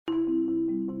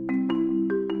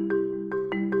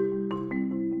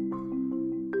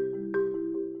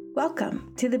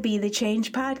Welcome to the Be the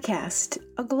Change podcast,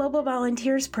 a Global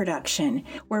Volunteers production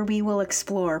where we will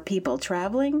explore people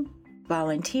traveling,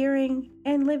 volunteering,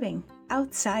 and living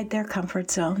outside their comfort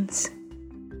zones.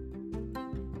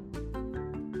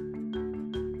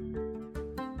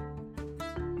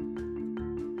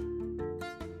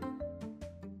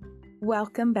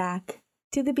 Welcome back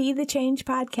to the Be the Change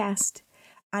podcast.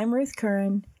 I'm Ruth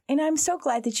Curran, and I'm so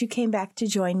glad that you came back to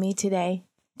join me today.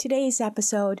 Today's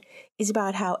episode is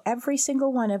about how every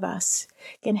single one of us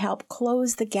can help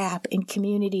close the gap in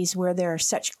communities where there are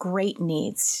such great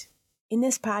needs. In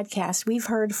this podcast, we've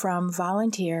heard from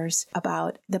volunteers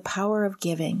about the power of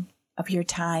giving, of your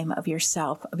time, of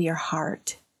yourself, of your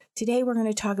heart. Today, we're going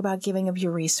to talk about giving of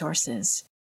your resources.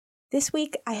 This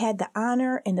week, I had the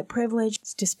honor and the privilege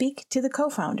to speak to the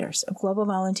co-founders of Global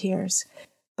Volunteers,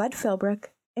 Bud Philbrick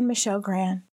and Michelle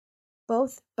Gran.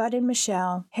 Both Bud and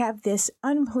Michelle have this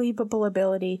unbelievable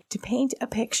ability to paint a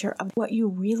picture of what you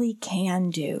really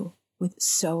can do with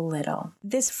so little.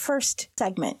 This first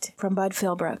segment from Bud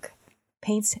Philbrick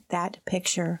paints that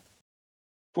picture.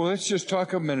 Well, let's just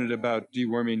talk a minute about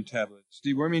deworming tablets.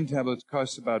 Deworming tablets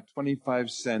cost about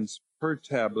 25 cents per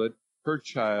tablet per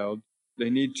child. They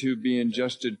need to be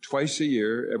ingested twice a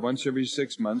year, once every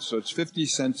 6 months, so it's 50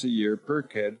 cents a year per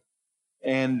kid.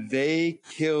 And they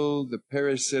kill the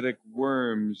parasitic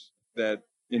worms that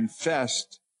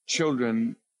infest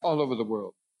children all over the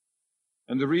world.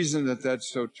 And the reason that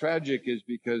that's so tragic is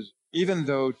because even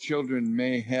though children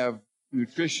may have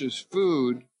nutritious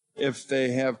food, if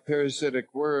they have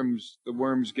parasitic worms, the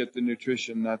worms get the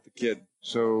nutrition, not the kid.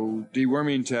 So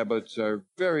deworming tablets are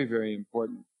very, very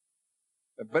important.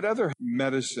 But other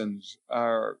medicines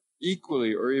are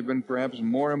equally or even perhaps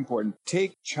more important.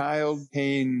 Take child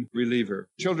pain reliever,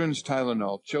 children's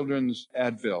Tylenol, children's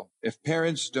Advil. If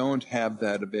parents don't have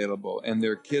that available and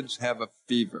their kids have a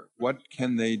fever, what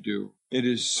can they do? It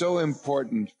is so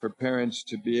important for parents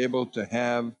to be able to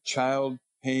have child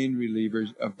pain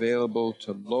relievers available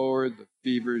to lower the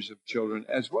fevers of children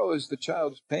as well as the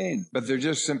child's pain, but they're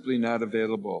just simply not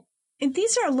available. And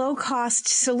these are low-cost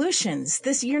solutions.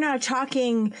 You're not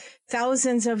talking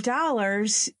thousands of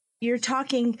dollars. You're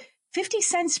talking 50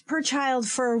 cents per child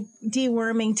for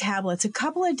deworming tablets, a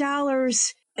couple of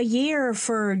dollars a year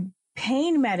for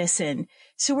pain medicine.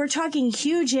 So we're talking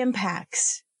huge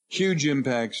impacts. Huge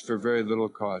impacts for very little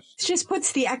cost. It just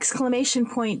puts the exclamation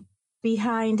point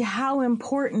behind how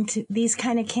important these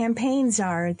kind of campaigns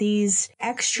are, these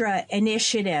extra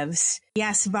initiatives.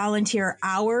 Yes, volunteer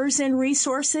hours and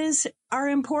resources are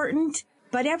important,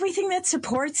 but everything that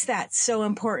supports that's so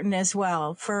important as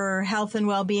well for health and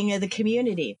well-being of the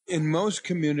community. In most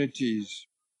communities,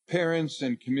 parents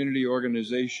and community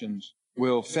organizations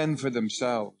will fend for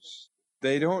themselves.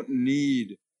 They don't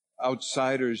need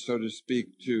outsiders, so to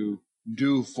speak, to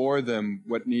do for them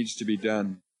what needs to be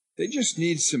done. They just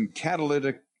need some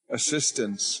catalytic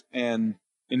assistance and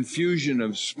infusion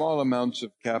of small amounts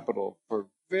of capital for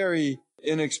very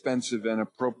inexpensive and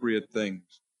appropriate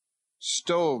things.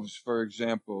 Stoves, for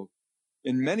example.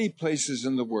 In many places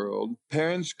in the world,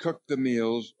 parents cook the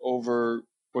meals over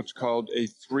what's called a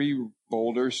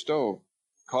 3-boulder stove.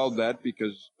 Called that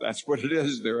because that's what it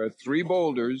is. There are 3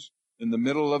 boulders in the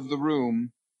middle of the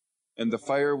room, and the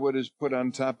firewood is put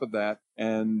on top of that,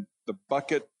 and the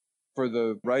bucket for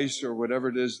the rice or whatever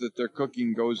it is that they're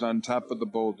cooking goes on top of the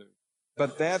boulder.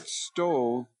 But that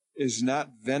stove is not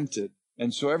vented,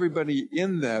 and so everybody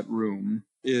in that room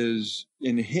is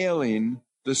inhaling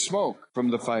the smoke from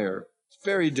the fire. It's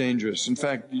very dangerous. In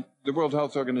fact, the World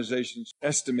Health Organization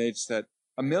estimates that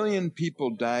 1 million people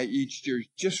die each year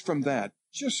just from that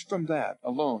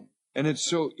alone. And it's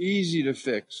so easy to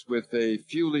fix with a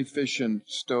fuel-efficient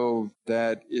stove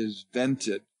that is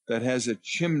vented, that has a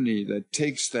chimney that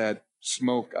takes that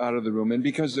smoke out of the room. And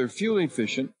because they're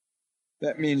fuel-efficient,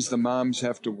 that means the moms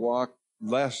have to walk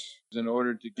less in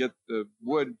order to get the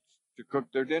wood to cook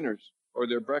their dinners or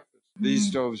their breakfast. These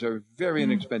stoves are very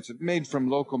inexpensive, made from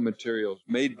local materials,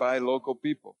 made by local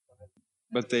people.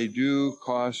 But they do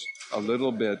cost a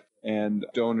little bit, and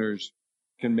donors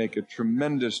can make a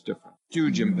tremendous difference,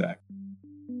 huge impact.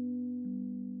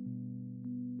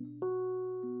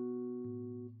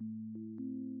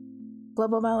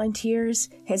 Global Volunteers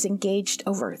has engaged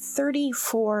over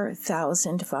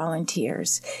 34,000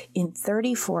 volunteers in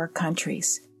 34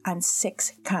 countries on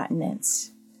 6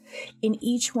 continents. In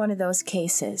each one of those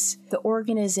cases, the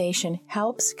organization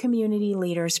helps community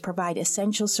leaders provide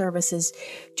essential services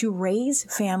to raise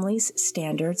families'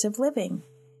 standards of living.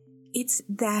 It's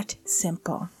that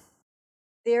simple.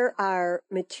 There are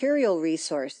material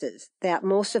resources that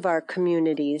most of our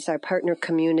communities, our partner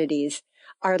communities,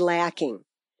 are lacking.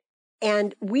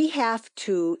 And we have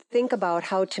to think about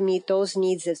how to meet those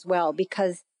needs as well,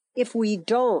 because if we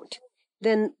don't,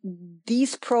 then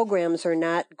these programs are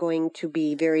not going to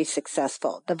be very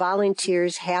successful. The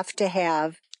volunteers have to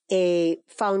have a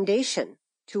foundation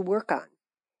to work on.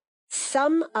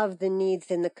 Some of the needs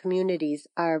in the communities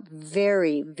are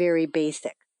very, very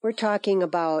basic. We're talking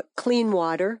about clean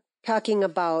water, talking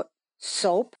about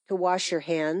soap to wash your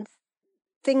hands,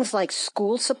 things like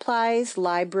school supplies,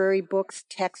 library books,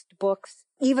 textbooks,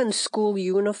 even school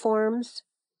uniforms.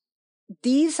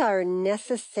 These are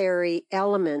necessary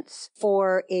elements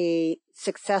for a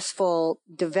successful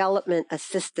development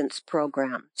assistance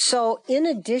program. So in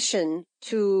addition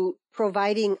to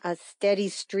providing a steady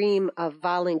stream of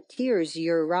volunteers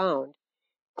year-round,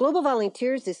 Global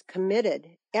Volunteers is committed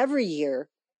every year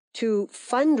to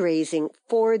fundraising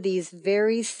for these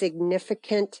very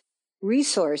significant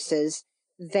resources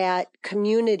that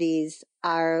communities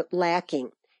are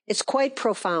lacking. It's quite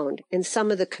profound in some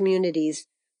of the communities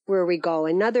where we go.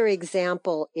 Another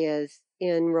example is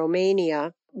in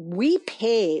Romania. We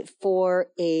pay for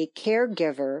a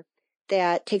caregiver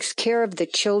that takes care of the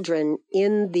children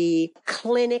in the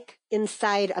clinic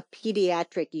inside a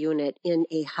pediatric unit in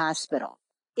a hospital.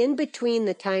 In between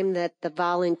the time that the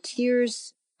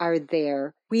volunteers are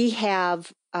there, we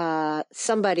have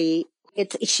somebody.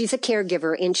 She's a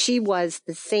caregiver, and she was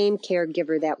the same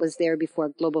caregiver that was there before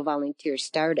Global Volunteers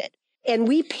started. And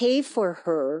we pay for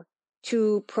her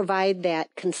to provide that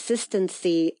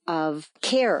consistency of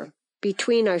care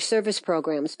between our service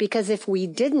programs, because if we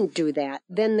didn't do that,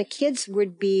 then the kids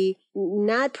would be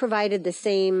not provided the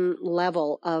same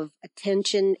level of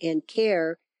attention and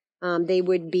care. They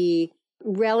would be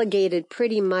relegated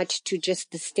pretty much to just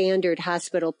the standard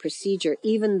hospital procedure,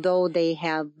 even though they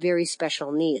have very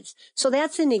special needs. So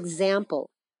that's an example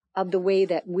of the way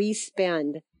that we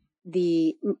spend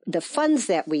the funds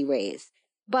that we raise.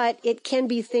 But it can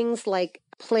be things like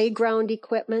playground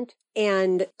equipment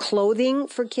and clothing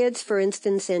for kids. For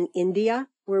instance, in India,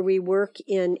 where we work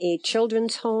in a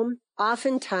children's home,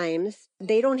 oftentimes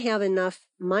they don't have enough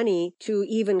money to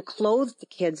even clothe the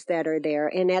kids that are there.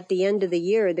 And at the end of the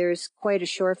year, there's quite a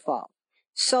shortfall.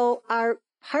 So our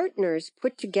partners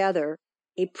put together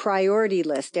a priority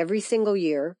list every single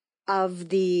year of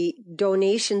the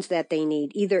donations that they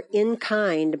need, either in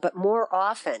kind, but more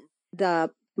often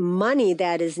the money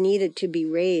that is needed to be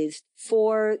raised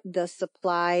for the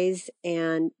supplies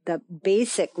and the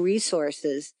basic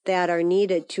resources that are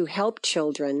needed to help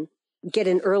children get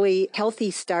an early,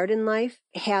 healthy start in life,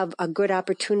 have a good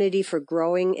opportunity for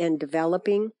growing and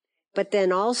developing, but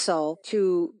then also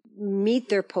to meet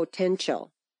their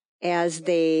potential as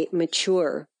they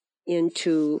mature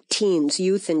into teens,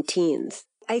 youth and teens.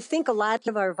 I think a lot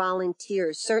of our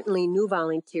volunteers, certainly new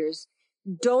volunteers,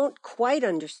 don't quite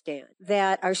understand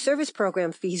that our service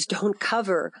program fees don't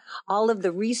cover all of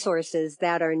the resources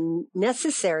that are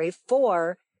necessary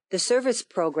for the service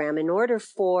program. In order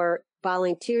for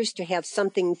volunteers to have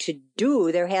something to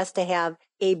do, there has to have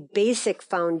a basic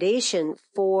foundation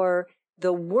for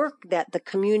the work that the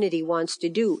community wants to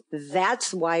do.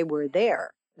 That's why we're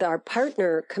there. Our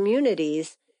partner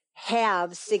communities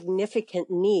have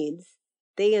significant needs.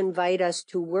 They invite us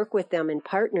to work with them in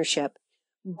partnership,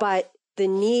 but the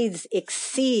needs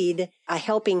exceed a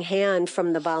helping hand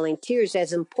from the volunteers,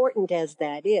 as important as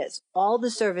that is. All the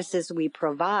services we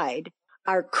provide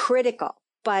are critical,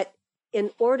 but in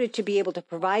order to be able to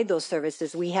provide those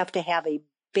services, we have to have a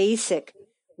basic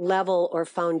level or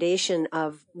foundation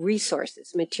of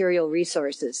resources, material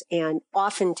resources. And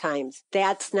oftentimes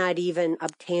that's not even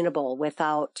obtainable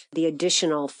without the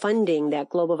additional funding that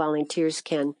Global Volunteers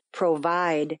can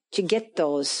provide to get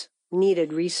those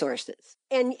needed resources.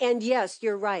 And yes,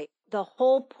 you're right. The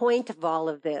whole point of all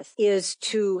of this is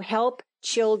to help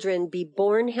children be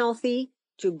born healthy,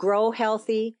 to grow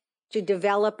healthy, to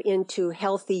develop into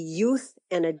healthy youth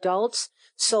and adults,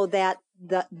 so that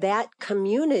that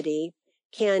community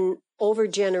can, over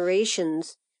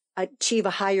generations, achieve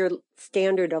a higher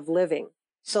standard of living,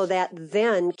 so that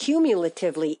then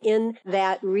cumulatively in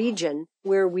that region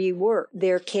where we work,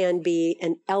 there can be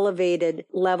an elevated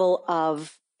level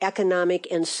of economic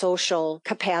and social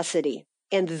capacity.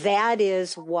 And that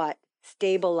is what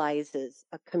stabilizes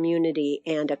a community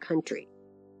and a country.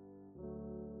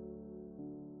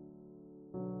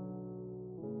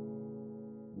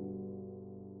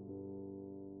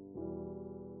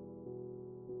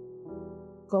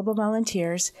 Global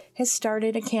Volunteers has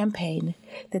started a campaign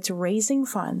that's raising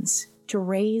funds to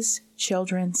raise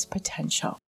children's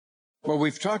potential. Well,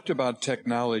 we've talked about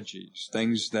technologies,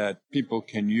 things that people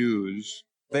can use.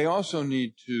 They also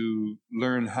need to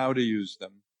learn how to use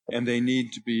them. and they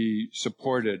need to be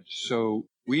supported. So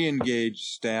we engage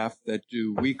staff that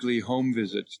do weekly home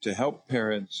visits to help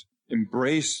parents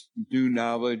embrace new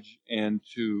knowledge and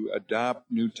to adopt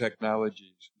new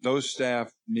technologies. Those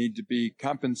staff need to be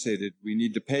compensated. We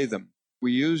need to pay them.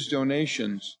 We use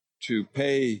donations to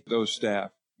pay those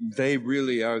staff. They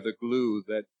really are the glue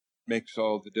that makes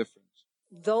all the difference.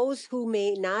 Those who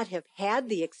may not have had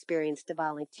the experience to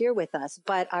volunteer with us,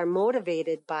 but are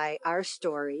motivated by our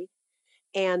story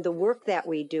and the work that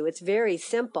we do, it's very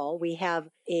simple. We have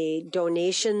a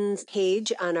donations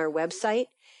page on our website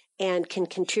and can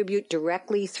contribute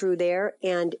directly through there.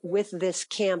 And with this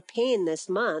campaign this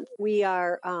month, we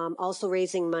are also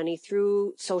raising money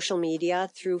through social media,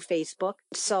 through Facebook.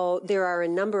 So there are a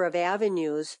number of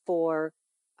avenues for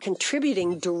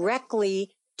contributing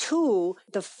directly to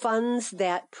the funds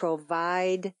that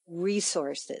provide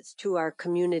resources to our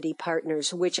community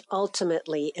partners, which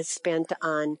ultimately is spent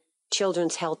on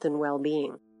children's health and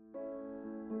well-being.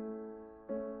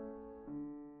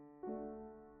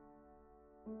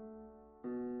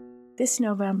 This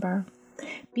November,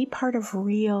 be part of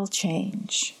real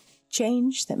change.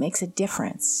 Change that makes a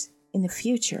difference in the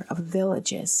future of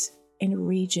villages and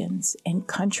regions and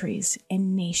countries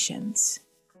and nations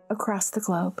across the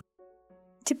globe.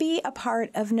 To be a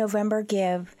part of November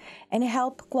Give and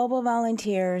help global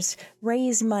volunteers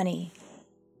raise money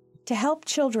to help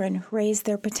children raise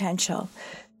their potential,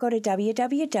 go to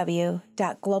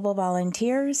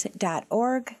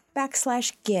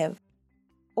www.globalvolunteers.org/give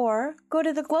or go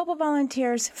to the Global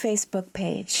Volunteers Facebook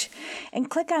page and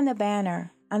click on the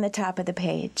banner on the top of the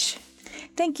page.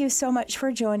 Thank you so much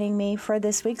for joining me for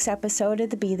this week's episode of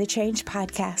the Be the Change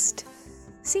podcast.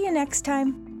 See you next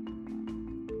time.